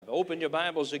Open your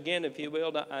Bibles again, if you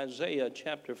will, to Isaiah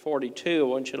chapter 42. I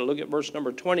want you to look at verse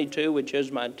number 22, which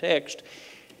is my text.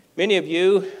 Many of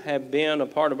you have been a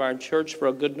part of our church for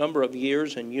a good number of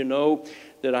years, and you know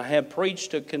that I have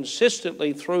preached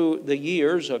consistently through the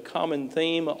years a common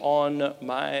theme on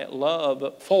my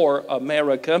love for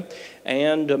America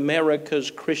and America's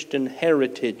Christian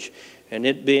heritage. And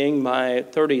it being my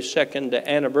 32nd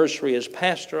anniversary as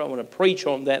pastor, I want to preach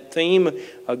on that theme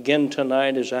again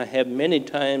tonight, as I have many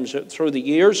times through the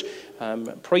years.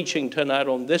 I'm preaching tonight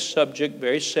on this subject,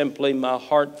 very simply, my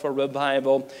heart for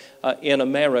revival in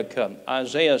America.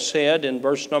 Isaiah said in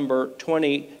verse number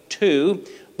 22,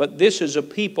 "But this is a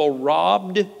people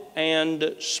robbed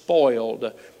and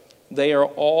spoiled. They are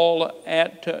all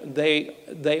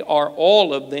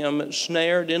of them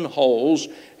snared in holes,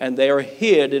 and they are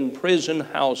hid in prison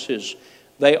houses.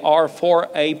 They are for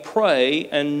a prey,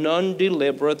 and none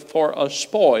delivereth, for a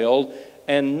spoil,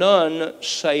 and none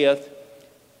saith,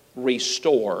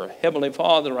 restore." Heavenly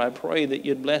Father, I pray that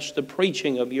you'd bless the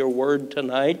preaching of your word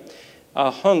tonight.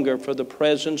 I hunger for the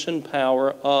presence and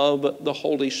power of the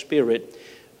Holy Spirit.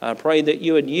 I pray that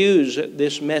you would use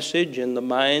this message in the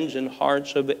minds and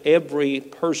hearts of every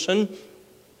person,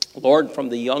 Lord, from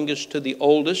the youngest to the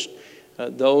oldest,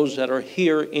 those that are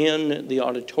here in the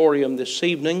auditorium this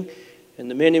evening,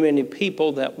 and the many, many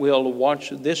people that will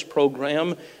watch this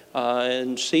program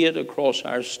and see it across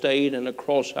our state and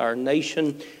across our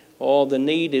nation. Oh, the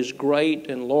need is great,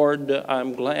 and Lord,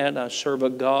 I'm glad I serve a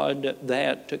God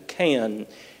that can.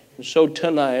 So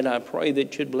tonight, I pray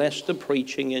that you'd bless the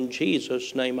preaching. In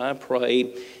Jesus' name I pray,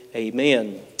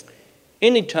 amen.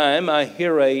 Anytime I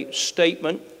hear a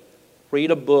statement,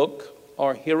 read a book,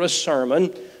 or hear a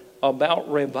sermon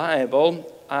about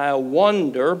revival, I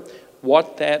wonder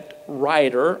what that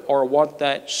writer or what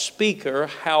that speaker,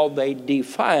 how they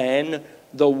define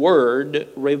the word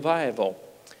revival.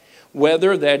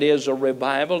 Whether that is a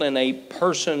revival in a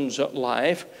person's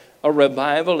life, a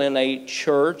revival in a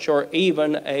church, or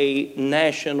even a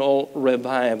national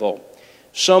revival.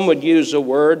 Some would use the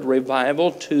word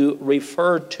revival to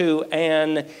refer to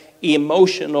an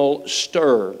emotional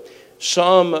stir.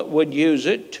 Some would use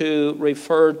it to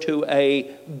refer to a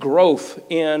growth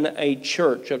in a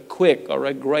church, a quick or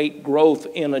a great growth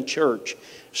in a church.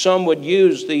 Some would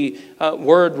use the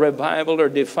word revival or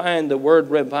define the word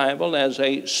revival as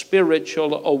a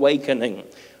spiritual awakening.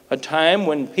 A time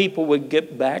when people would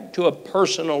get back to a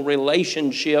personal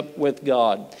relationship with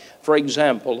God. For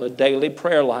example, a daily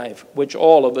prayer life, which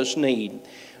all of us need.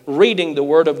 Reading the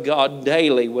Word of God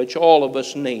daily, which all of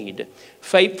us need.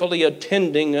 Faithfully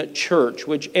attending a church,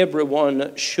 which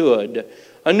everyone should.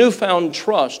 A newfound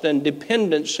trust and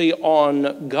dependency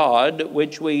on God,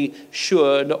 which we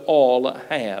should all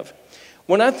have.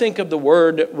 When I think of the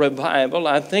word revival,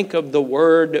 I think of the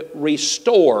word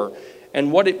restore,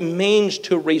 and what it means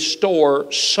to restore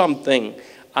something.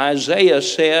 Isaiah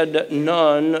said,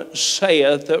 "None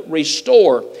saith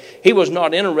restore." He was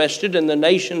not interested in the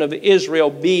nation of Israel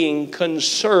being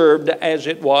conserved as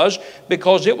it was,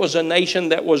 because it was a nation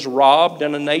that was robbed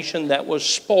and a nation that was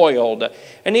spoiled.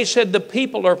 And he said the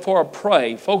people are for a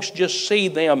prey. Folks just see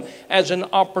them as an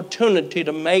opportunity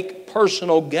to make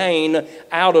personal gain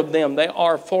out of them. They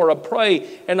are for a prey.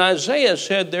 And Isaiah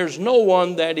said there's no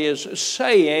one that is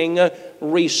saying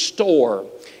restore.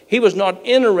 He was not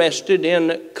interested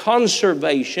in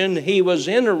conservation. He was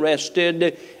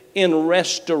interested in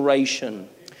restoration.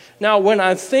 Now, when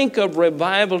I think of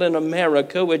revival in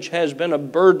America, which has been a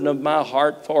burden of my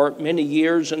heart for many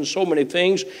years, and so many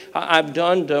things I've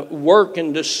done to work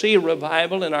and to see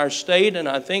revival in our state, and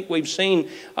I think we've seen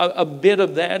a bit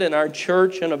of that in our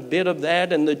church and a bit of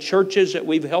that in the churches that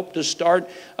we've helped to start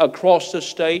across the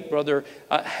state. Brother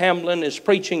Hamlin is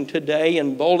preaching today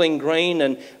in Bowling Green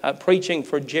and preaching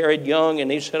for Jared Young,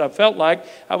 and he said, I felt like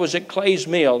I was at Clay's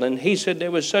Mill, and he said there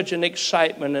was such an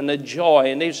excitement and a joy,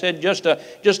 and he said just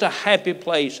a happy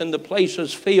place, and the place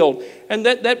is filled. And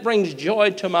that brings joy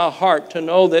to my heart to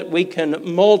know that we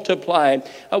can multiply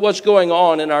what's going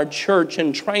on in our church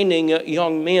and training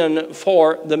young men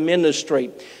for the ministry.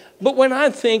 But when I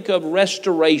think of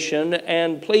restoration,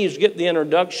 and please get the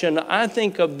introduction, I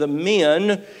think of the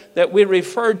men that we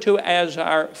refer to as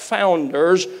our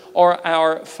founders or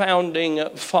our founding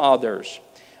fathers.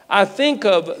 I think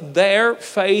of their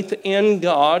faith in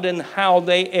God and how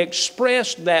they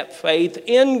expressed that faith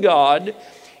in God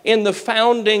in the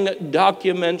founding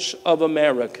documents of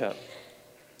America.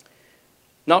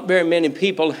 Not very many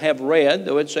people have read,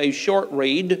 though it's a short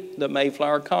read, the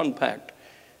Mayflower Compact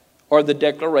or the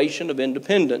Declaration of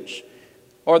Independence.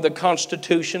 or the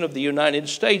Constitution of the United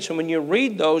States. And when you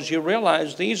read those, you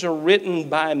realize these are written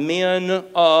by men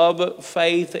of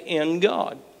faith in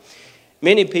God.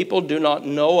 Many people do not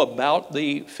know about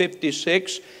the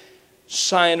 56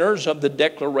 signers of the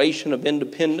Declaration of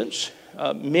Independence.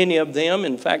 Many of them,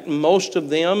 in fact, most of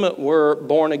them were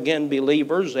born-again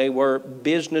believers. They were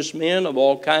businessmen of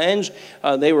all kinds.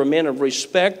 They were men of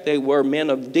respect. They were men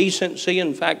of decency.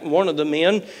 In fact, one of the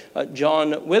men,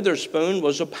 John Witherspoon,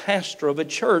 was a pastor of a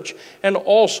church and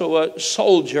also a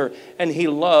soldier, and he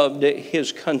loved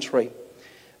his country.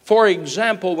 For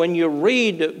example, when you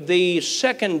read the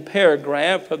second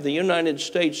paragraph of the United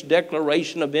States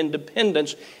Declaration of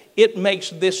Independence, it makes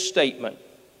this statement: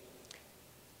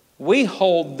 "We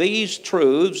hold these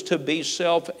truths to be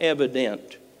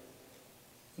self-evident,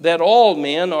 that all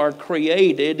men are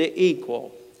created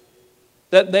equal,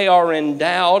 that they are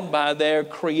endowed by their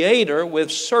Creator with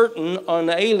certain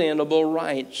unalienable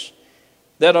rights,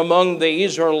 that among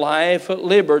these are life,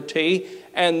 liberty,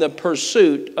 and the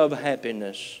pursuit of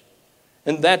happiness,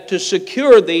 and that to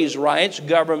secure these rights,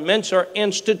 governments are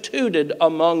instituted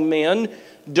among men,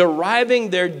 deriving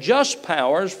their just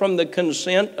powers from the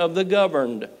consent of the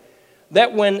governed.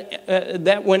 That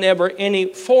whenever any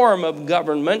form of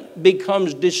government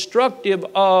becomes destructive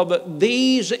of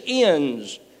these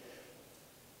ends,"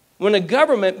 when a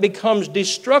government becomes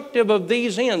destructive of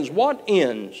these ends, what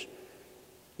ends?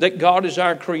 That God is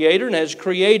our Creator and has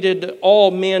created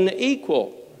all men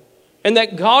equal, and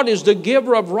that God is the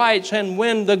giver of rights. And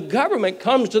when the government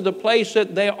comes to the place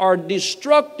that they are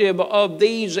destructive of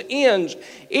these ends,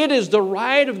 it is the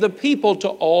right of the people to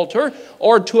alter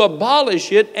or to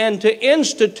abolish it and to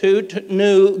institute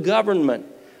new government,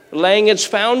 laying its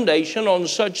foundation on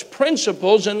such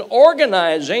principles and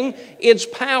organizing its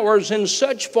powers in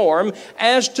such form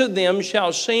as to them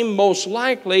shall seem most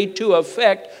likely to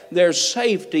affect their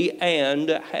safety and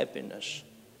happiness.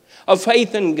 A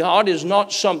faith in God is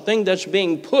not something that's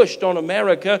being pushed on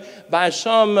America by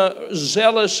some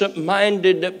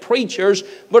zealous-minded preachers,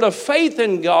 but a faith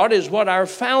in God is what our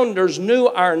founders knew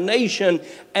our nation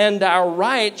and our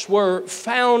rights were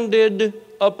founded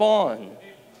upon.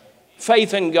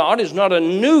 Faith in God is not a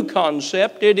new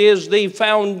concept. It is the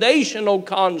foundational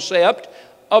concept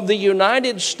of the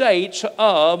United States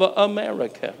of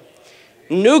America.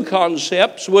 New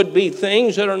concepts would be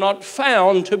things that are not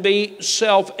found to be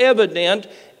self-evident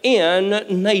in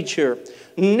nature.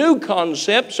 New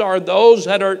concepts are those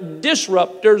that are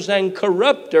disruptors and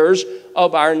corruptors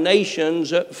of our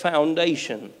nation's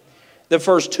foundation. The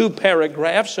first two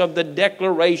paragraphs of the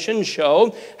Declaration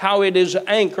show how it is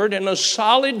anchored in a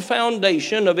solid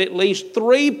foundation of at least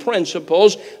three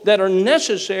principles that are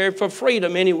necessary for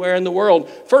freedom anywhere in the world.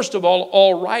 First of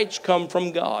all rights come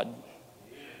from God.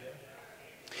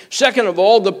 Second of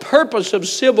all, the purpose of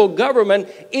civil government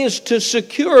is to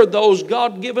secure those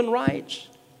God-given rights.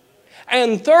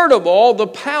 And third of all, the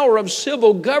power of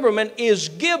civil government is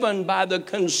given by the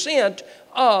consent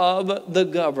of the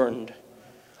governed.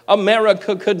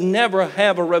 America could never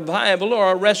have a revival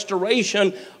or a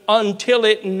restoration until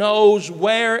it knows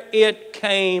where it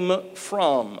came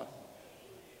from.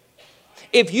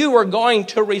 If you were going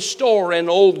to restore an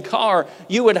old car,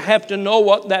 you would have to know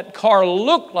what that car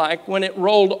looked like when it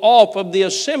rolled off of the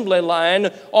assembly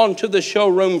line onto the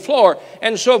showroom floor.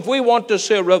 And so if we want to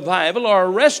see a revival or a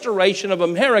restoration of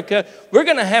America, we're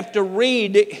going to have to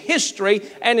read history.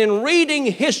 And in reading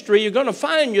history, you're going to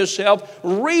find yourself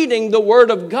reading the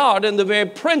Word of God and the very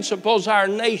principles our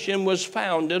nation was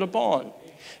founded upon.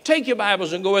 Take your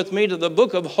Bibles and go with me to the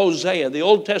book of Hosea, the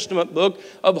Old Testament book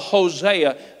of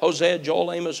Hosea. Hosea,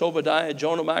 Joel, Amos, Obadiah,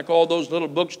 Jonah, Micah, all those little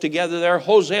books together there.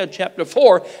 Hosea chapter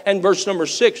 4 and verse number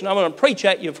 6. And I'm going to preach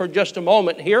at you for just a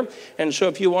moment here. And so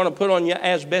if you want to put on your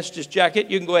asbestos jacket,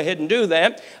 you can go ahead and do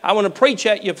that. I want to preach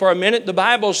at you for a minute. The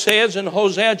Bible says in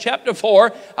Hosea chapter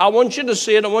 4, I want you to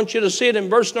see it. I want you to see it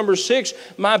in verse number 6.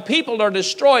 My people are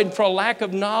destroyed for a lack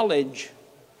of knowledge.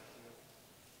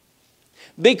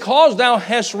 Because thou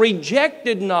hast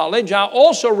rejected knowledge, I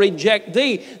also reject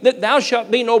thee, that thou shalt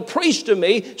be no priest to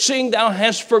me, seeing thou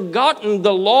hast forgotten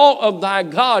the law of thy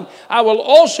God. I will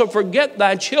also forget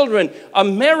thy children,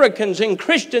 Americans and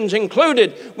Christians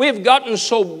included. We've gotten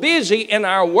so busy in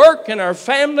our work and our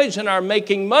families and our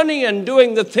making money and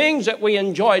doing the things that we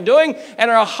enjoy doing and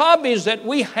our hobbies that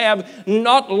we have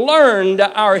not learned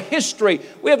our history.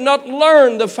 We have not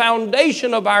learned the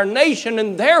foundation of our nation,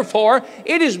 and therefore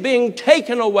it is being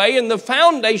taken away and the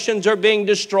foundations are being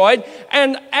destroyed,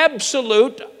 and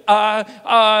absolute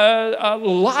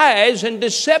lies and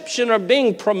deception are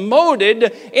being promoted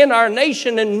in our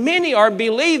nation, and many are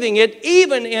believing it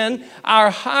even in our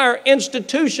higher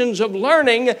institutions of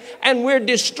learning, and we're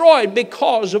destroyed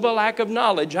because of a lack of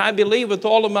knowledge. I believe with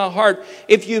all of my heart,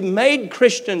 if you made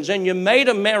Christians and you made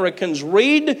Americans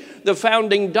read the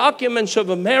founding documents of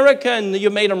America and you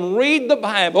made them read the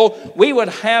Bible, we would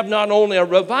have not only a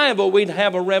revival, we'd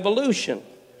have a revolution.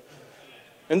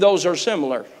 And those are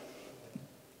similar.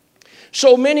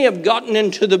 So many have gotten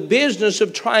into the business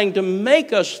of trying to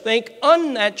make us think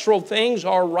unnatural things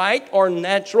are right or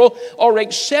natural or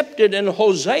accepted. And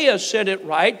Hosea said it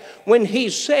right when he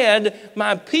said,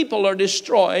 "My people are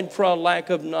destroyed for a lack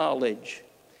of knowledge."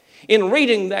 In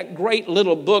reading that great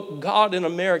little book, God in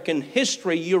American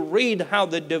History, you read how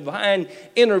the divine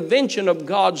intervention of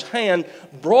God's hand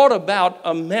brought about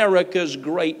America's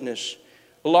greatness.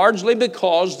 Largely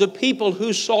because the people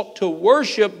who sought to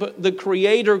worship the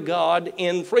Creator God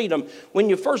in freedom. When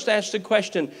you first ask the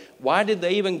question, why did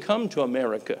they even come to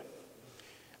America?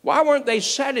 Why weren't they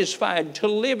satisfied to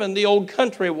live in the old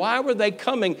country? Why were they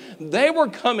coming? They were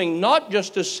coming not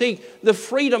just to seek the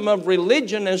freedom of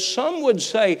religion, as some would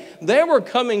say. They were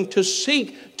coming to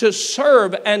seek, to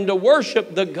serve, and to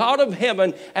worship the God of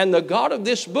heaven and the God of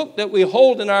this book that we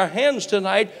hold in our hands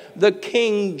tonight, the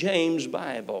King James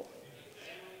Bible.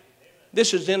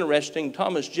 This is interesting.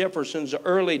 Thomas Jefferson's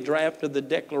early draft of the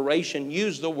Declaration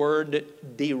used the word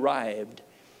derived.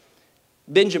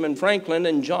 Benjamin Franklin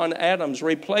and John Adams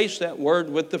replaced that word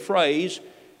with the phrase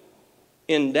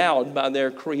endowed by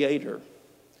their Creator,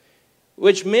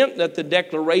 which meant that the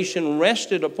Declaration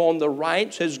rested upon the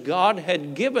rights as God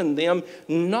had given them,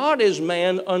 not as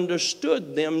man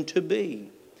understood them to be.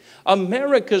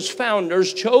 America's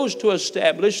founders chose to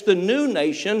establish the new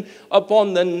nation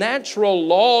upon the natural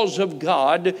laws of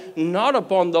God, not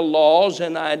upon the laws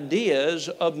and ideas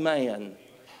of man.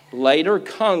 Later,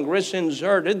 Congress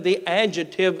inserted the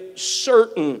adjective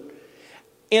certain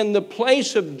in the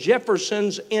place of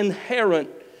Jefferson's inherent,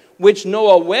 which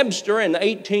Noah Webster in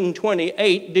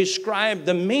 1828 described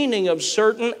the meaning of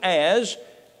certain as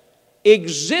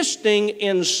existing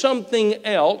in something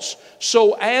else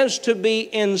so as to be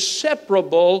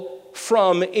inseparable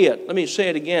from it. Let me say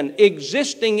it again.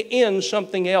 Existing in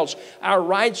something else. Our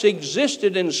rights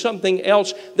existed in something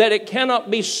else that it cannot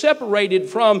be separated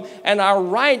from, and our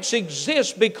rights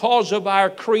exist because of our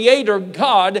Creator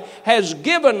God has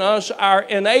given us our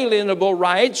inalienable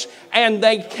rights, and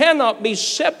they cannot be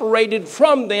separated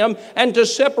from them. And to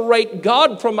separate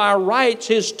God from our rights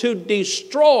is to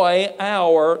destroy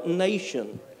our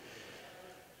nation.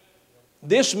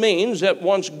 This means that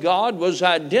once God was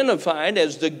identified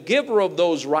as the giver of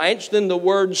those rights, then the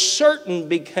word certain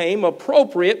became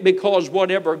appropriate, because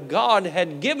whatever God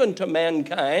had given to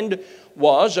mankind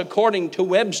was, according to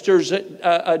Webster's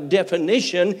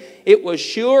definition, it was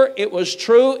sure, it was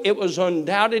true, it was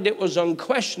undoubted, it was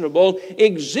unquestionable,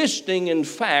 existing in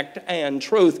fact and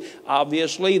truth.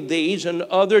 Obviously, these and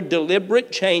other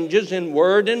deliberate changes in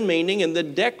word and meaning in the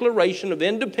Declaration of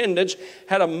Independence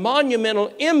had a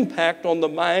monumental impact on the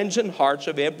minds and hearts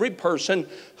of every person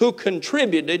who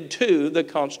contributed to the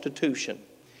Constitution.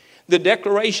 The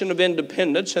Declaration of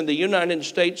Independence and the United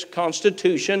States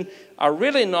Constitution are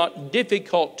really not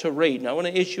difficult to read. And I want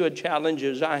to issue a challenge,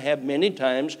 as I have many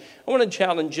times. I want to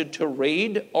challenge you to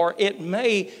read, or it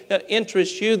may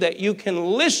interest you that you can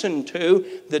listen to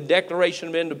the Declaration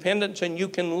of Independence and you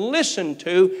can listen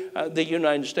to the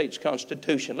United States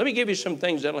Constitution. Let me give you some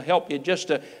things that will help you just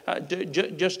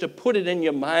to put it in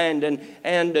your mind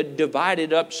and divide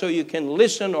it up so you can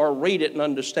listen or read it and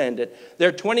understand it. There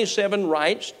are 27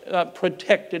 rights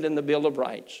protected in the Bill of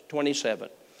Rights, 27.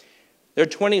 There are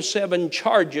 27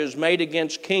 charges made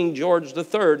against King George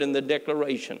III in the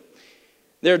Declaration.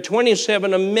 There are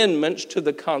 27 amendments to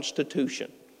the Constitution.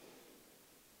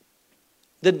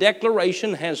 The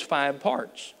Declaration has 5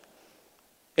 parts.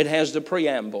 It has the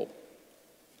preamble,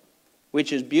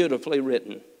 which is beautifully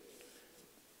written.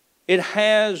 It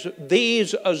has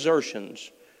these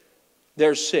assertions.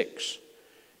 There's 6.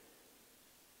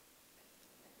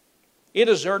 It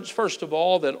asserts, first of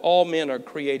all, that all men are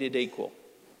created equal.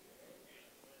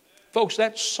 Folks,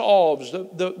 that solves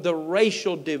the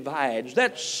racial divides.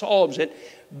 That solves it.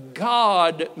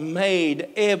 God made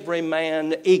every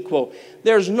man equal.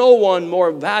 There's no one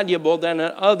more valuable than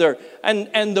another.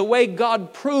 And the way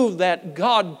God proved that,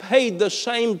 God paid the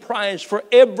same price for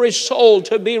every soul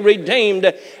to be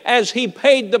redeemed as He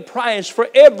paid the price for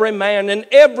every man and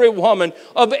every woman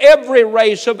of every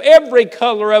race, of every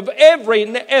color, of every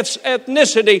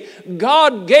ethnicity.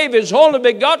 God gave His only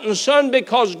begotten Son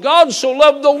because God so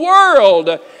loved the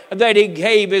world that He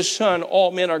gave His Son.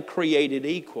 All men are created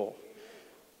equal.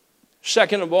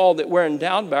 Second of all, that we're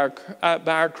endowed by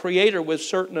our Creator with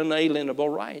certain inalienable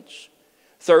rights.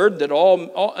 Third, that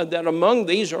among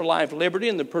these are life, liberty,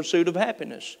 and the pursuit of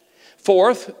happiness.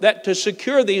 Fourth, that to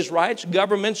secure these rights,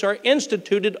 governments are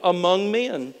instituted among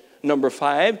men. Number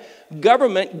 5,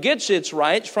 government gets its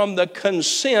rights from the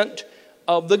consent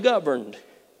of the governed.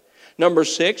 Number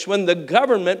 6, when the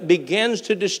government begins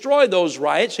to destroy those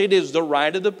rights, it is the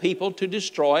right of the people to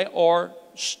destroy or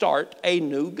start a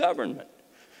new government.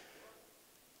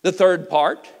 The third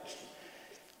part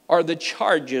are the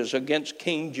charges against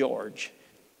King George.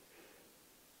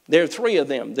 There are 3 of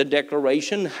them. The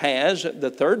Declaration has,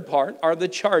 the third part, are the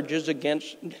charges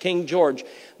against King George.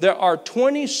 There are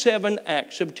 27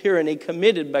 acts of tyranny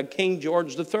committed by King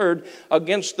George III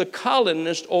against the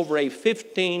colonists over a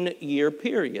 15-year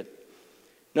period.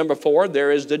 Number 4,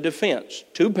 there is the defense.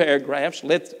 2 paragraphs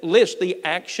list the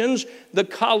actions the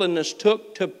colonists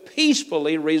took to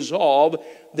peacefully resolve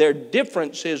their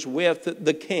differences with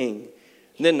the king.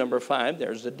 And then number 5,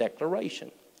 there's the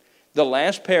Declaration. The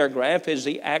last paragraph is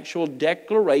the actual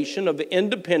declaration of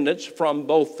independence from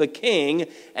both the king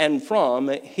and from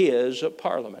his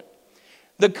parliament.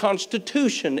 The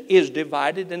Constitution is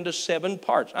divided into 7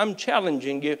 parts. I'm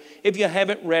challenging you, if you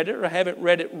haven't read it or haven't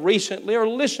read it recently or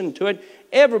listened to it,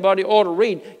 everybody ought to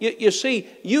read. You see,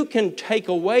 you can take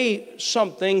away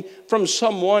something from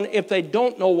someone if they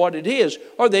don't know what it is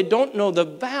or they don't know the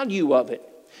value of it.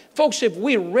 Folks, if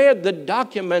we read the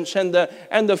documents and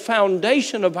the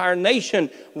foundation of our nation,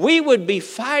 we would be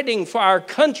fighting for our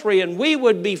country, and we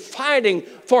would be fighting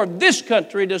for this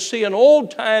country to see an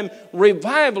old-time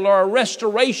revival or a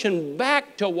restoration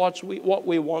back to what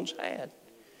we once had.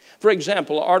 For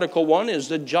example, Article 1 is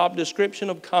the job description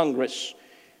of Congress,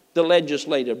 the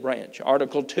legislative branch.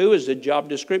 Article 2 is the job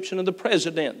description of the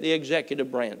president, the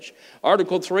executive branch.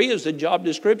 Article 3 is the job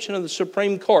description of the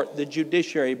Supreme Court, the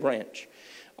judiciary branch.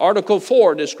 Article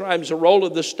 4 describes the role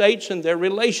of the states and their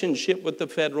relationship with the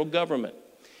federal government.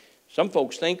 Some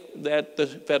folks think that the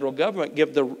federal government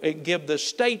give the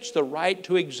states the right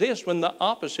to exist when the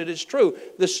opposite is true.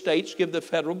 The states give the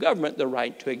federal government the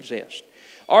right to exist.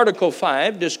 Article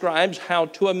 5 describes how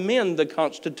to amend the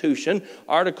Constitution.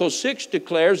 Article 6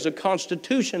 declares the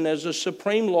Constitution as the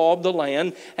supreme law of the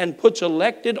land and puts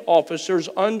elected officers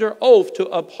under oath to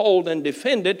uphold and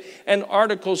defend it. And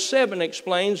Article 7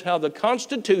 explains how the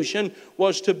Constitution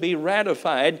was to be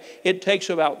ratified. It takes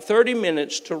about 30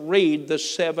 minutes to read the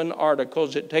 7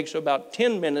 articles. It takes about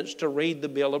 10 minutes to read the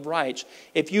Bill of Rights.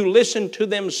 If you listen to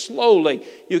them slowly,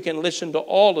 you can listen to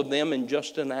all of them in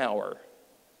just an hour.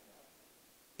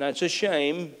 Now, it's a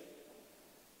shame,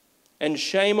 and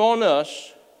shame on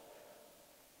us,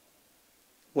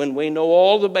 when we know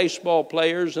all the baseball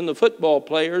players and the football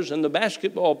players and the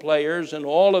basketball players and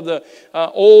all of the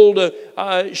old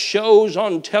shows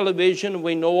on television.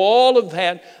 We know all of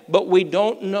that, but we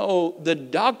don't know the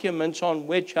documents on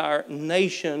which our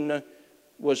nation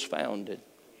was founded.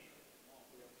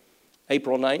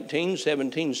 April 19,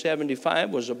 1775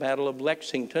 was the Battle of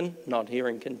Lexington, not here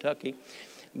in Kentucky.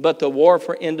 But the War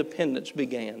for Independence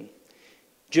began.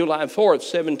 July 4th,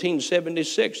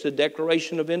 1776, the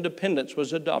Declaration of Independence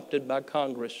was adopted by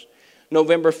Congress.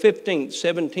 November 15th,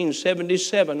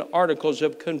 1777, Articles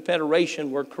of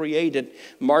Confederation were created.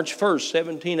 March 1st,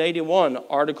 1781,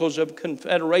 Articles of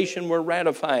Confederation were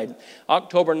ratified.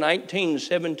 October 19,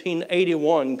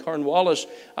 1781, Cornwallis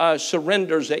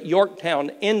surrenders at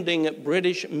Yorktown, ending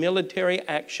British military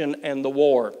action and the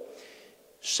war.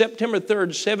 September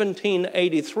 3rd,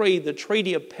 1783, the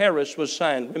Treaty of Paris was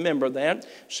signed. Remember that.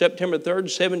 September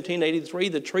 3rd, 1783,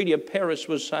 the Treaty of Paris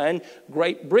was signed.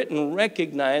 Great Britain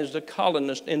recognized the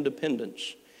colonist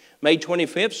independence. May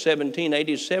 25th,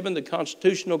 1787, the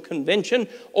Constitutional Convention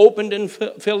opened in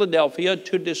Philadelphia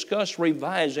to discuss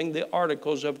revising the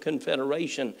Articles of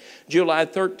Confederation. July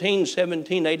 13,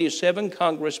 1787,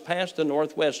 Congress passed the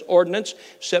Northwest Ordinance.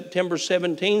 September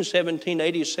 17,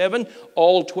 1787,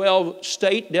 all 12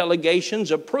 state delegations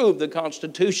approved the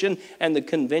Constitution and the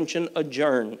convention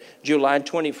adjourned. July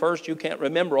 21st, you can't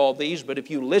remember all these, but if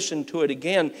you listen to it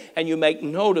again and you make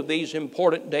note of these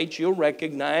important dates, you'll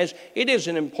recognize it is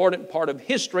an important part of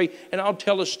history, and I'll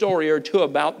tell a story or two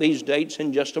about these dates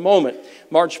in just a moment.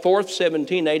 March 4th,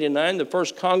 1789, the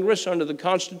first Congress under the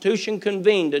Constitution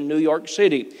convened in New York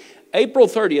City. April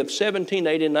 30th,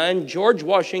 1789, George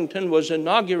Washington was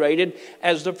inaugurated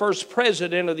as the first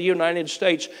president of the United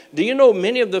States. Do you know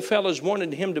many of the fellows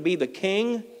wanted him to be the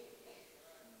king?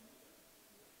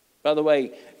 By the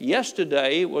way,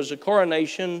 yesterday was the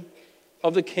coronation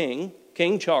of the king,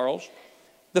 King Charles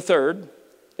III.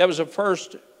 That was the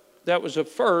first That was the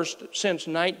first since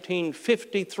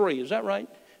 1953. Is that right?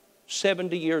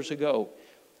 70 years ago.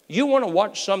 You want to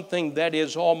watch something that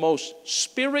is almost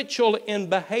spiritual in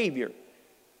behavior.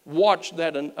 Watch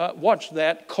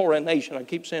that coronation. I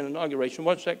keep saying inauguration.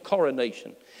 Watch that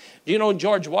coronation. Do you know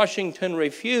George Washington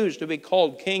refused to be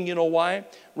called king? You know why?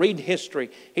 Read history.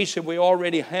 He said, we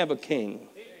already have a king.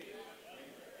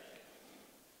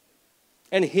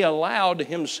 And he allowed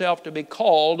himself to be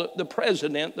called the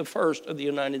President, the first of the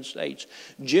United States.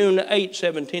 June 8,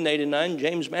 1789,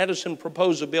 James Madison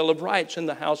proposed a Bill of Rights in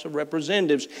the House of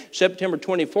Representatives. September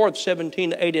 24,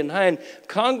 1789,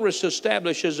 Congress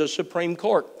establishes a Supreme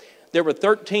Court. There were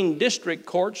 13 district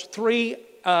courts, 3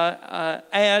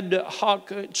 ad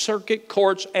hoc circuit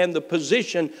courts, and the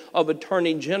position of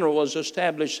Attorney General was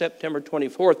established September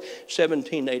 24,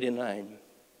 1789.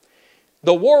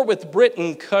 The war with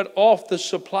Britain cut off the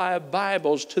supply of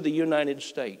Bibles to the United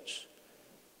States.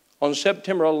 On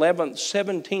September 11,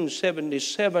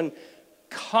 1777,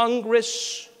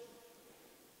 Congress,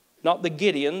 not the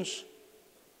Gideons,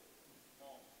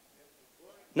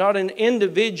 not an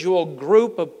individual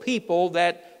group of people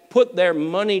that put their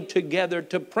money together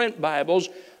to print Bibles,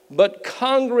 but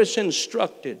Congress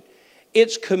instructed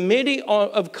its Committee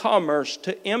of Commerce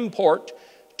to import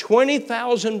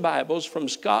 20,000 Bibles from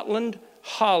Scotland,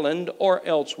 Holland, or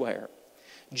elsewhere.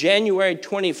 January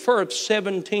 21st,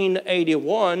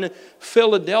 1781,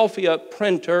 Philadelphia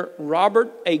printer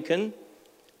Robert Aiken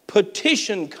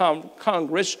petitioned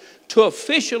Congress to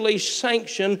officially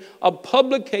sanction a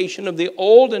publication of the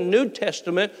Old and New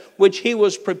Testament, which he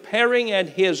was preparing at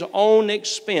his own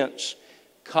expense.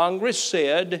 Congress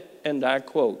said, and I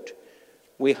quote,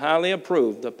 "We highly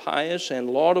approve the pious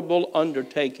and laudable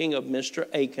undertaking of Mr.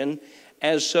 Aiken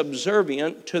as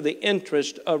subservient to the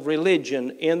interest of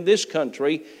religion in this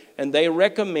country, and they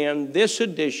recommend this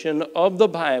edition of the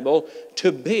Bible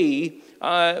to be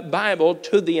Bible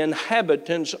to the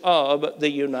inhabitants of the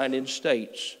United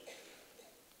States."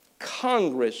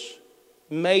 Congress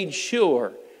made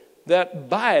sure that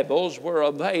Bibles were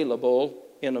available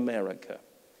in America.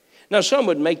 Now, some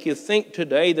would make you think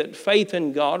today that faith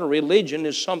in God or religion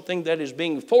is something that is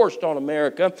being forced on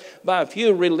America by a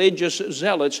few religious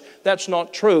zealots. That's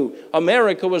not true.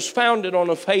 America was founded on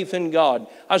a faith in God.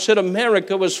 I said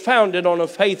America was founded on a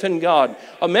faith in God.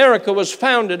 America was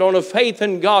founded on a faith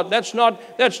in God. That's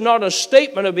not a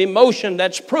statement of emotion.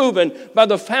 That's proven by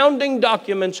the founding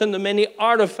documents and the many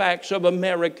artifacts of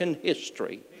American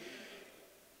history.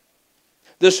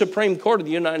 The Supreme Court of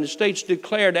the United States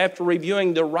declared, after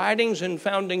reviewing the writings and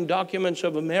founding documents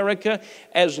of America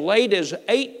as late as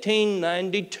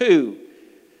 1892,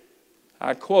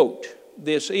 I quote,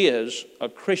 "This is a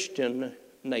Christian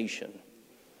nation."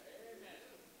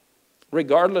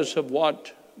 Regardless of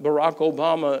what Barack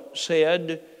Obama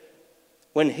said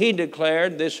when he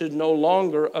declared this is no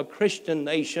longer a Christian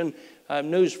nation, I have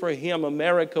news for him.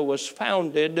 America was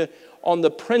founded on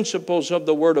the principles of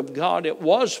the Word of God. It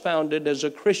was founded as a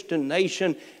Christian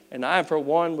nation, and I, for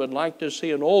one, would like to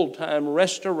see an old-time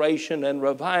restoration and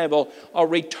revival, a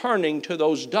returning to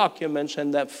those documents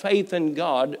and that faith in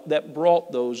God that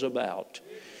brought those about.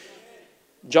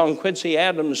 John Quincy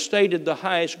Adams stated the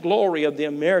highest glory of the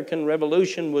American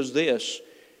Revolution was this: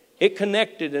 it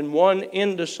connected in one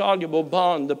indissoluble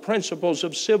bond the principles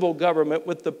of civil government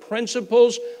with the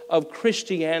principles of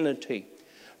Christianity.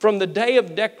 From the day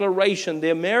of declaration, the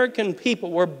American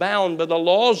people were bound by the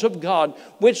laws of God,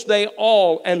 which they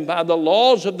all, and by the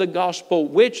laws of the gospel,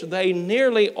 which they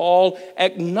nearly all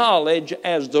acknowledge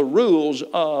as the rules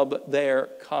of their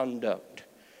conduct.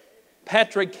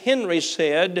 Patrick Henry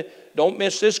said, don't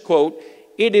miss this quote,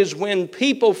 "It is when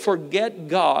people forget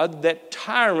God that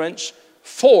tyrants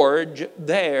forge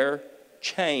their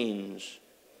chains."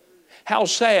 How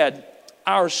sad.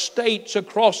 Our states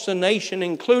across the nation,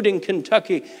 including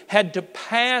Kentucky, had to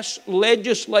pass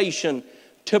legislation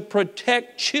to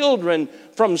protect children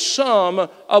from some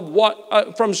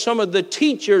of the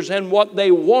teachers and what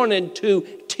they wanted to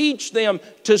teach them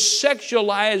to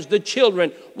sexualize the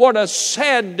children. What a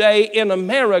sad day in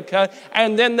America.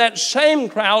 And then that same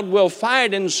crowd will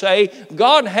fight and say,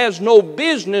 God has no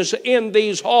business in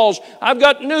these halls. I've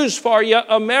got news for you.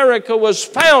 America was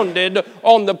founded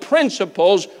on the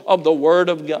principles of the Word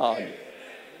of God.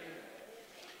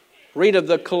 Read of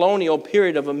the colonial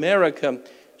period of America,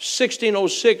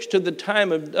 1606 to the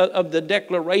time of the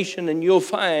Declaration, and you'll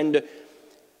find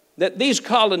that these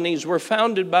colonies were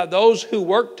founded by those who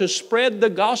worked to spread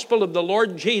the gospel of the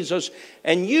Lord Jesus,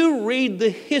 and you read the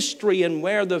history and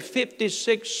where the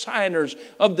 56 signers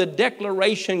of the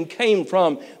Declaration came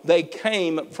from, they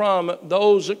came from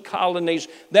those colonies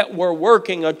that were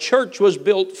working. A church was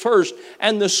built first,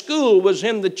 and the school was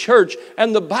in the church,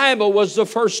 and the Bible was the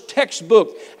first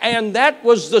textbook, and that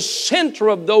was the center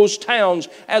of those towns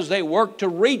as they worked to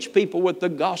reach people with the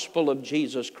gospel of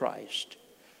Jesus Christ.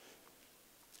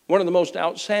 One of the most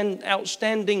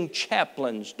outstanding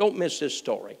chaplains, don't miss this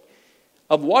story,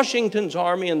 of Washington's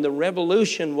army in the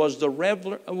Revolution was the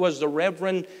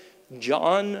Reverend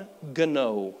John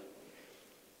Gunnow.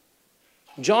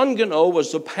 John Gunnow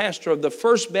was the pastor of the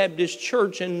First Baptist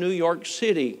Church in New York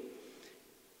City.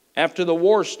 After the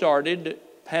war started,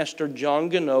 Pastor John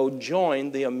Gunnow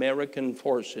joined the American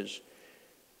forces.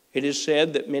 It is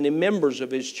said that many members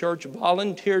of his church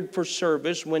volunteered for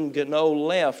service when Gunnow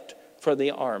left for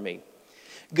the army.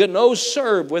 Gunnow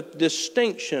served with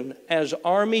distinction as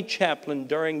army chaplain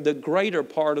during the greater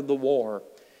part of the war.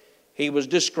 He was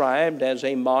described as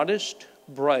a modest,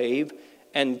 brave,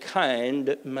 and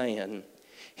kind man.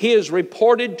 He is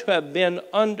reported to have been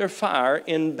under fire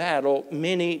in battle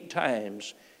many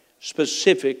times,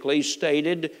 specifically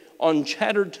stated on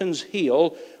Chatterton's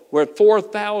Hill, where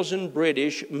 4,000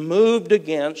 British moved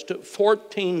against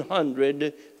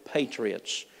 1,400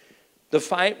 patriots. The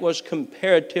fight was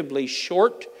comparatively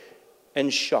short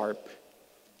and sharp.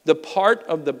 The part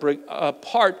of the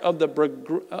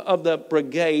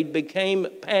brigade became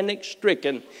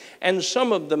panic-stricken, and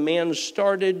some of the men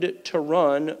started to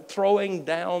run, throwing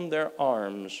down their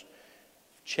arms.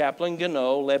 Chaplain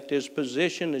Gunnow left his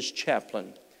position as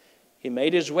chaplain. He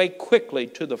made his way quickly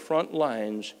to the front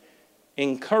lines,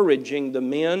 encouraging the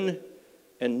men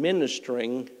and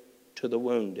ministering to the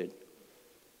wounded.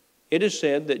 It is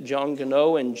said that John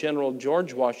Gunnow and General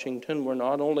George Washington were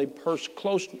not only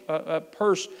personal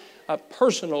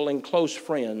and close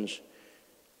friends.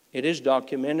 It is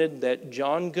documented that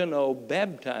John Gunnow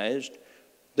baptized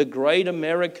the great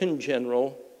American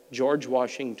general George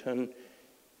Washington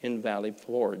in Valley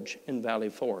Forge.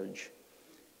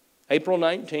 April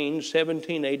 19,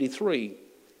 1783,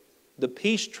 the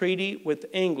peace treaty with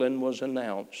England was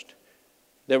announced.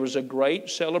 There was a great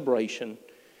celebration.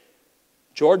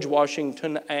 George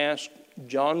Washington asked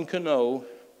John Gunnow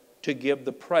to give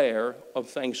the prayer of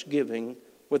thanksgiving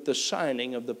with the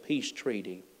signing of the peace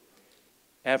treaty.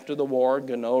 After the war,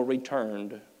 Gunnow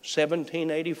returned,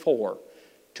 1784,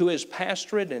 to his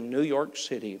pastorate in New York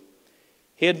City.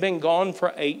 He had been gone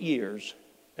for 8 years,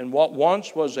 and what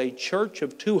once was a church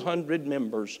of 200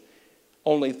 members,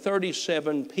 only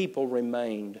 37 people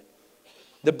remained.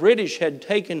 The British had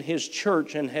taken his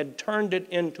church and had turned it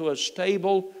into a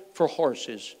stable for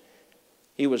horses.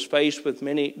 He was faced with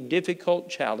many difficult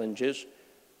challenges,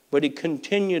 but he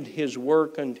continued his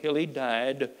work until he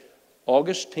died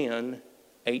August 10,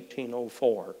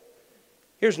 1804.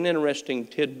 Here's an interesting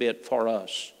tidbit for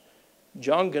us.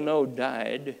 John Gunnow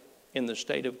died in the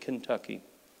state of Kentucky.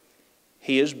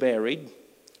 He is buried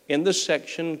in the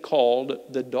section called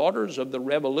the Daughters of the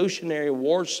Revolutionary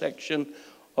War section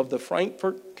of the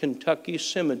Frankfort, Kentucky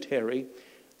Cemetery,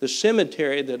 the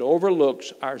cemetery that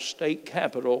overlooks our state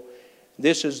capitol.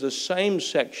 This is the same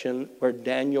section where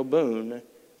Daniel Boone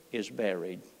is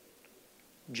buried.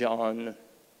 John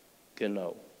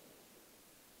Gunnow.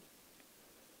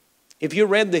 If you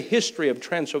read the history of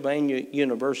Transylvania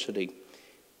University,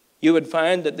 you would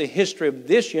find that the history of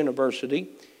this university,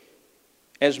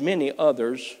 as many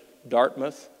others,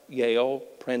 Dartmouth, Yale,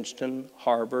 Princeton,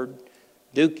 Harvard,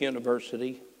 Duke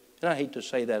University, and I hate to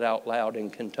say that out loud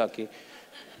in Kentucky,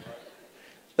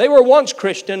 they were once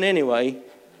Christian anyway.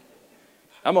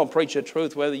 I'm going to preach the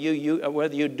truth whether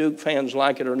you Duke fans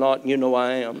like it or not, you know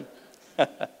I am.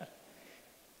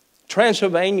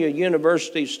 Transylvania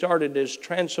University started as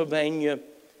Transylvania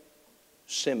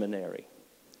Seminary.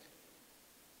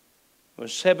 It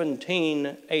was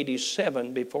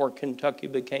 1787 before Kentucky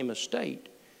became a state.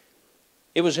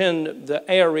 It was in the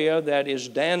area that is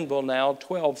Danville now.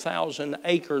 12,000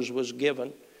 acres was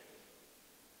given.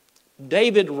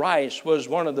 David Rice was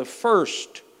one of the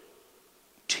first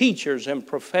teachers and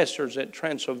professors at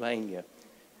Transylvania.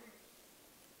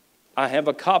 I have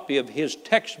a copy of his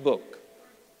textbook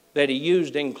that he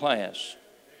used in class.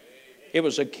 It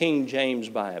was a King James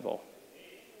Bible.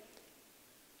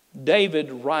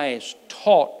 David Rice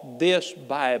taught this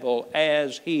Bible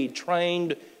as he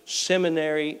trained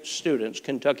seminary students.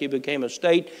 Kentucky became a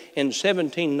state in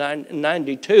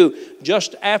 1792.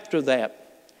 Just after that,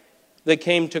 they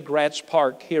came to Gratz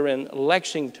Park here in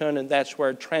Lexington, and that's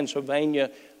where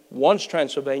Transylvania, once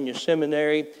Transylvania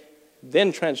Seminary,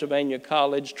 then Transylvania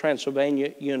College,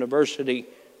 Transylvania University.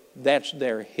 That's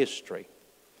their history.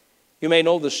 You may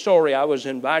know the story. I was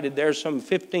invited there some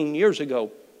 15 years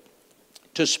ago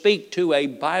to speak to a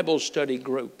Bible study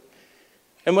group.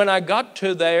 And when I got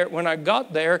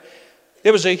there,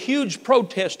 there was a huge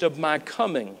protest of my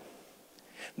coming.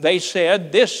 They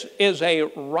said, this is a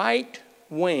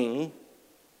right-wing,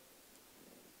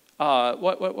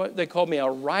 what they called me, a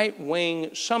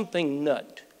right-wing something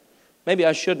nut. Maybe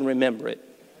I shouldn't remember it.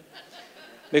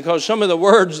 Because some of the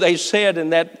words they said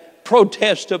in that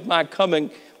protest of my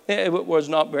coming, it was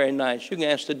not very nice. You can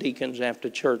ask the deacons after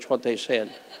church what they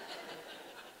said.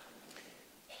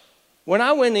 When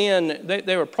I went in,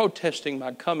 they were protesting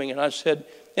my coming, and I said,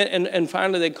 and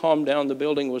finally they calmed down. The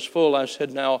building was full. I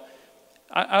said, now,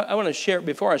 I want to share,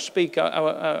 before I speak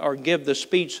or give the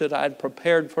speech that I had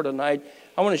prepared for tonight,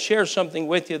 I want to share something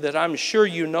with you that I'm sure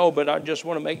you know, but I just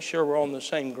want to make sure we're on the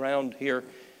same ground here.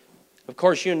 Of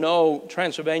course, you know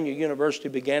Transylvania University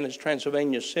began as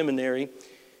Transylvania Seminary.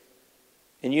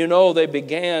 And you know they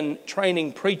began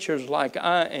training preachers like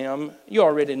I am. You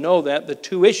already know that. The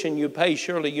tuition you pay,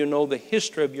 surely you know the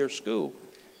history of your school.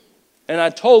 And I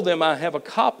told them I have a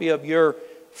copy of your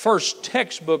first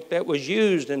textbook that was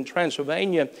used in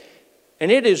Transylvania. And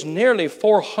it is nearly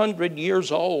 400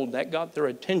 years old. That got their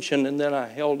attention. And then I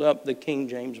held up the King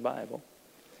James Bible.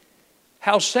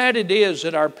 How sad it is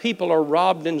that our people are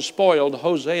robbed and spoiled.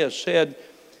 Hosea said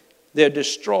they're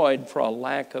destroyed for a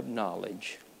lack of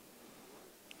knowledge.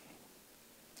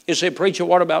 You say, preacher,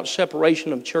 what about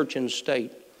separation of church and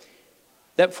state?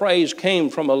 That phrase came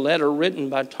from a letter written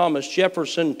by Thomas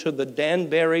Jefferson to the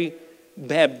Danbury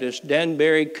Baptist,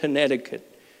 Danbury, Connecticut.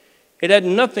 It had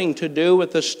nothing to do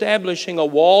with establishing a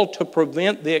wall to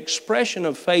prevent the expression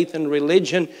of faith and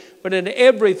religion, but it had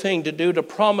everything to do to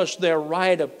promise their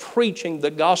right of preaching the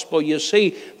gospel. You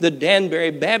see, the Danbury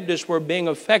Baptists were being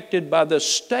affected by the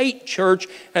state church,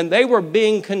 and they were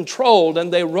being controlled.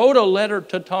 And they wrote a letter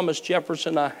to Thomas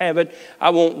Jefferson. I have it. I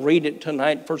won't read it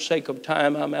tonight for sake of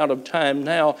time. I'm out of time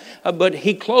now. But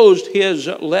he closed his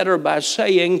letter by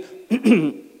saying,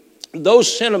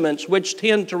 those sentiments which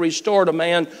tend to restore to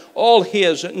man all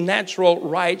his natural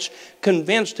rights,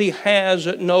 convinced he has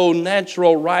no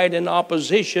natural right in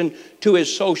opposition to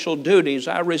his social duties.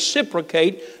 I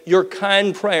reciprocate your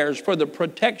kind prayers for the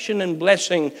protection and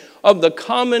blessing of the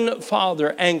common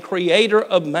Father and Creator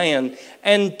of man,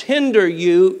 and tender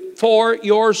you for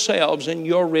yourselves and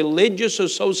your religious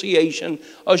association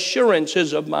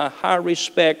assurances of my high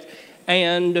respect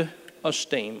and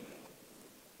esteem.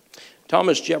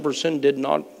 Thomas Jefferson did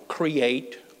not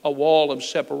create a wall of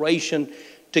separation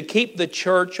to keep the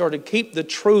church or to keep the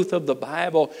truth of the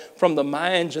Bible from the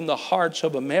minds and the hearts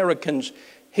of Americans.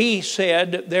 He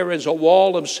said there is a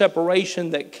wall of separation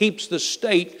that keeps the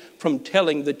state from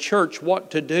telling the church what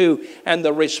to do. And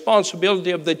the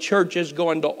responsibility of the church is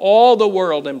go into all the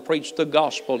world and preach the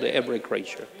gospel to every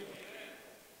creature.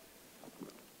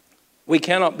 We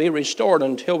cannot be restored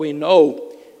until we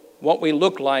know what we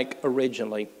look like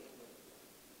originally.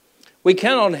 We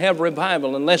cannot have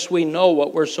revival unless we know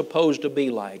what we're supposed to be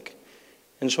like.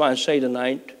 And so I say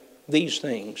tonight these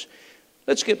things.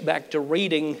 Let's get back to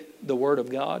reading the Word of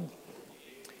God.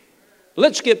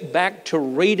 Let's get back to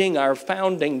reading our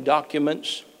founding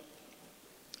documents.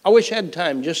 I wish I had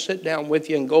time just sit down with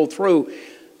you and go through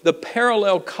the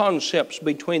parallel concepts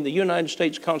between the United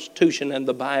States Constitution and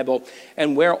the Bible,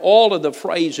 and where all of the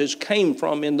phrases came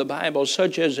from in the Bible,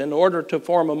 such as in order to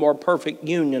form a more perfect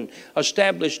union,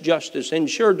 establish justice,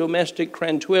 ensure domestic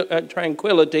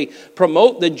tranquility,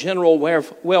 promote the general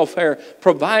welfare,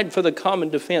 provide for the common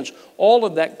defense. All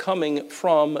of that coming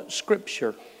from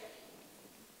Scripture.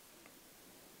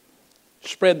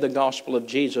 Spread the gospel of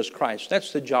Jesus Christ.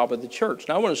 That's the job of the church.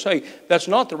 Now I want to say that's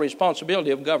not the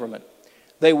responsibility of government.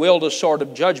 They wield a sword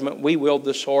of judgment. We wield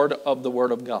the sword of the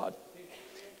Word of God.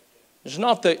 It's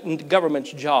not the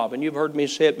government's job. And you've heard me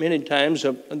say it many times.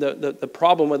 The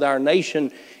problem with our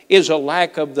nation is a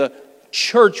lack of the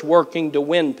church working to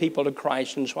win people to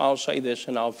Christ. And so I'll say this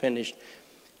and I'll finish.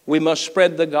 We must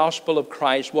spread the gospel of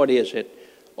Christ. What is it?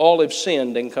 All have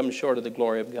sinned and come short of the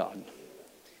glory of God.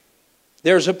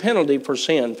 There's a penalty for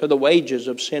sin, for the wages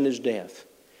of sin is death.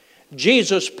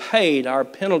 Jesus paid our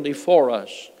penalty for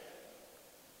us.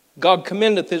 God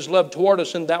commendeth his love toward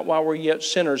us, and that while we're yet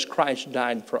sinners, Christ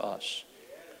died for us.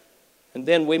 And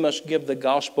then we must give the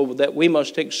gospel that we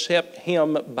must accept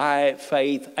him by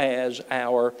faith as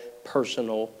our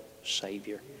personal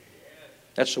Savior.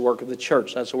 That's the work of the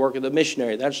church. That's the work of the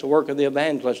missionary. That's the work of the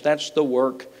evangelist. That's the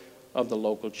work of the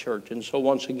local church. And so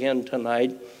once again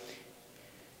tonight,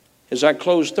 As I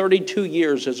close 32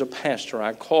 years as a pastor,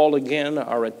 I call again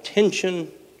our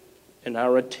attention and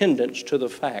our attendance to the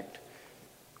fact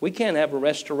we can't have a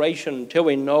restoration until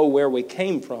we know where we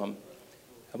came from.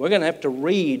 And we're going to have to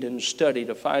read and study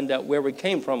to find out where we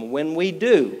came from. When we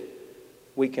do,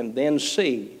 we can then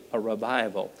see a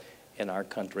revival in our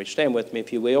country. Stand with me,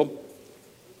 if you will.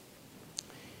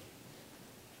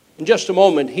 In just a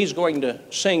moment, he's going to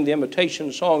sing the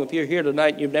invitation song. If you're here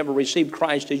tonight and you've never received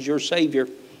Christ as your Savior,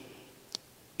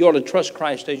 you ought to trust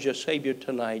Christ as your Savior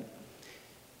tonight.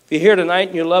 If you're here tonight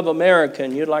and you love America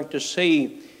and you'd like to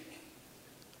see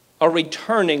a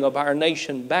returning of our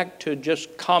nation back to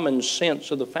just common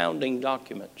sense of the founding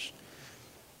documents,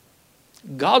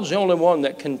 God's the only one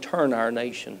that can turn our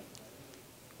nation.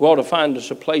 We ought to find us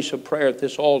a place of prayer at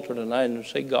this altar tonight and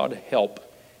say, God, help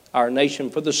our nation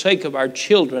for the sake of our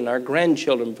children, our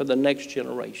grandchildren, for the next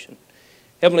generation.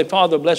 Heavenly Father, bless